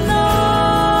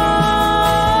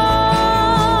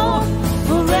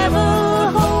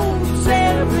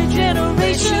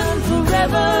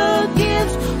 Forever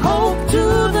gives hope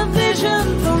to the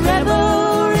vision.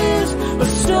 Forever is a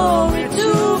story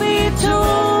to be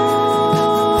told.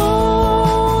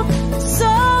 So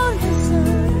listen.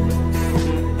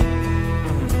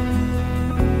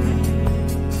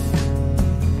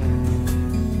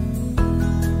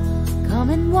 Come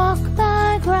and walk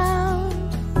thy ground.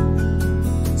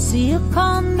 See a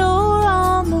condor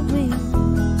on the wing.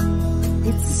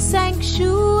 It's a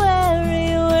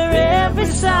sanctuary where every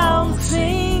sound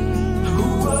sings.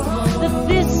 That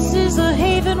this is a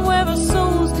haven where our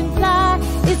souls can fly.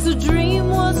 It's a dream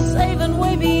worth saving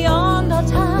way beyond our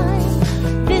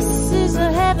time. This is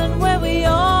a heaven where we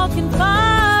all can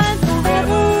find.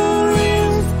 Forever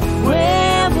is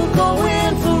where we're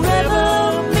going.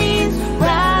 Forever means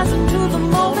rising to the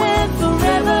moment.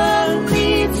 Forever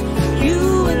needs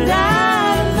you and I.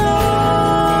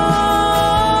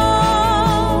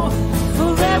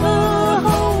 Forever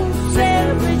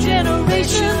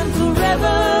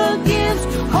gives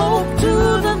hope to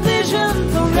the vision.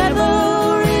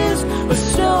 Forever is a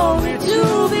story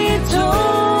to be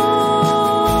told.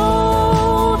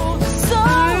 So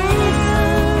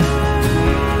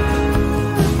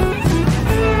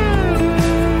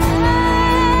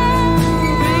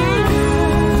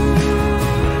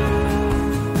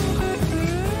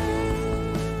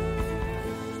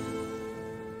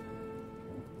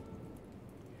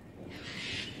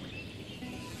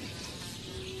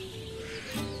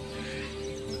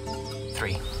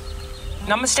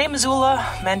Namaste, Missoula.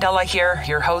 Mandela here,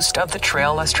 your host of The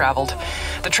Trail Less Traveled.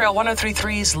 The Trail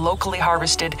 1033's locally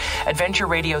harvested adventure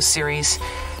radio series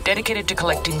dedicated to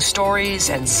collecting stories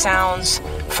and sounds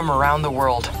from around the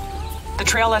world. The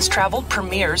Trail Less Traveled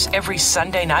premieres every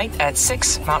Sunday night at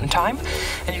 6 Mountain Time,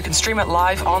 and you can stream it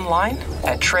live online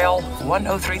at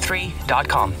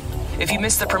trail1033.com. If you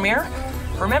missed the premiere,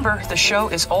 remember the show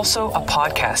is also a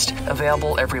podcast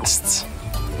available every week.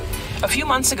 A few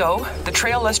months ago, the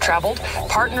Trail Less Traveled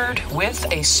partnered with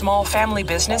a small family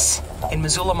business in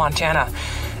Missoula, Montana,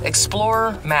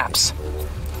 Explorer Maps.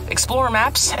 Explorer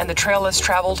Maps and the Trail Less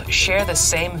Traveled share the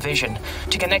same vision: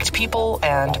 to connect people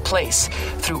and place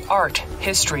through art,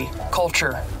 history,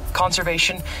 culture,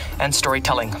 conservation, and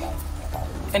storytelling.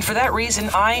 And for that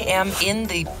reason, I am in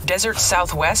the desert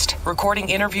Southwest recording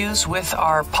interviews with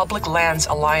our Public Lands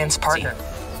Alliance partner.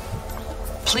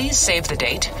 Please save the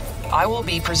date. I will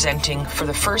be presenting for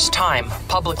the first time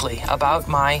publicly about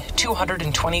my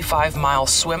 225-mile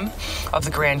swim of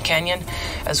the Grand Canyon,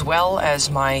 as well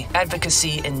as my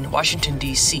advocacy in Washington,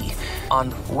 D.C.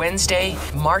 on Wednesday,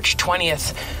 March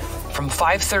 20th from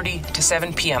 5:30 to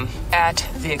 7 p.m. at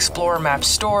the Explorer Maps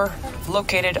store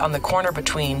located on the corner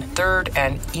between 3rd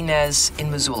and Inez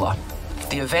in Missoula.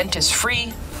 The event is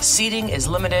free, seating is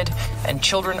limited, and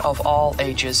children of all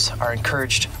ages are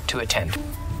encouraged to attend.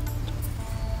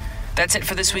 That's it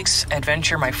for this week's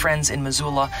adventure, my friends in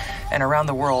Missoula and around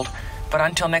the world. But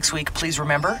until next week, please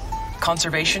remember,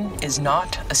 conservation is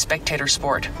not a spectator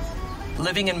sport.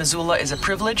 Living in Missoula is a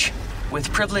privilege.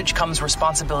 With privilege comes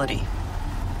responsibility.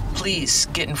 Please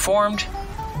get informed,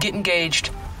 get engaged,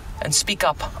 and speak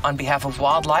up on behalf of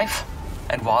wildlife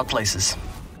and wild places.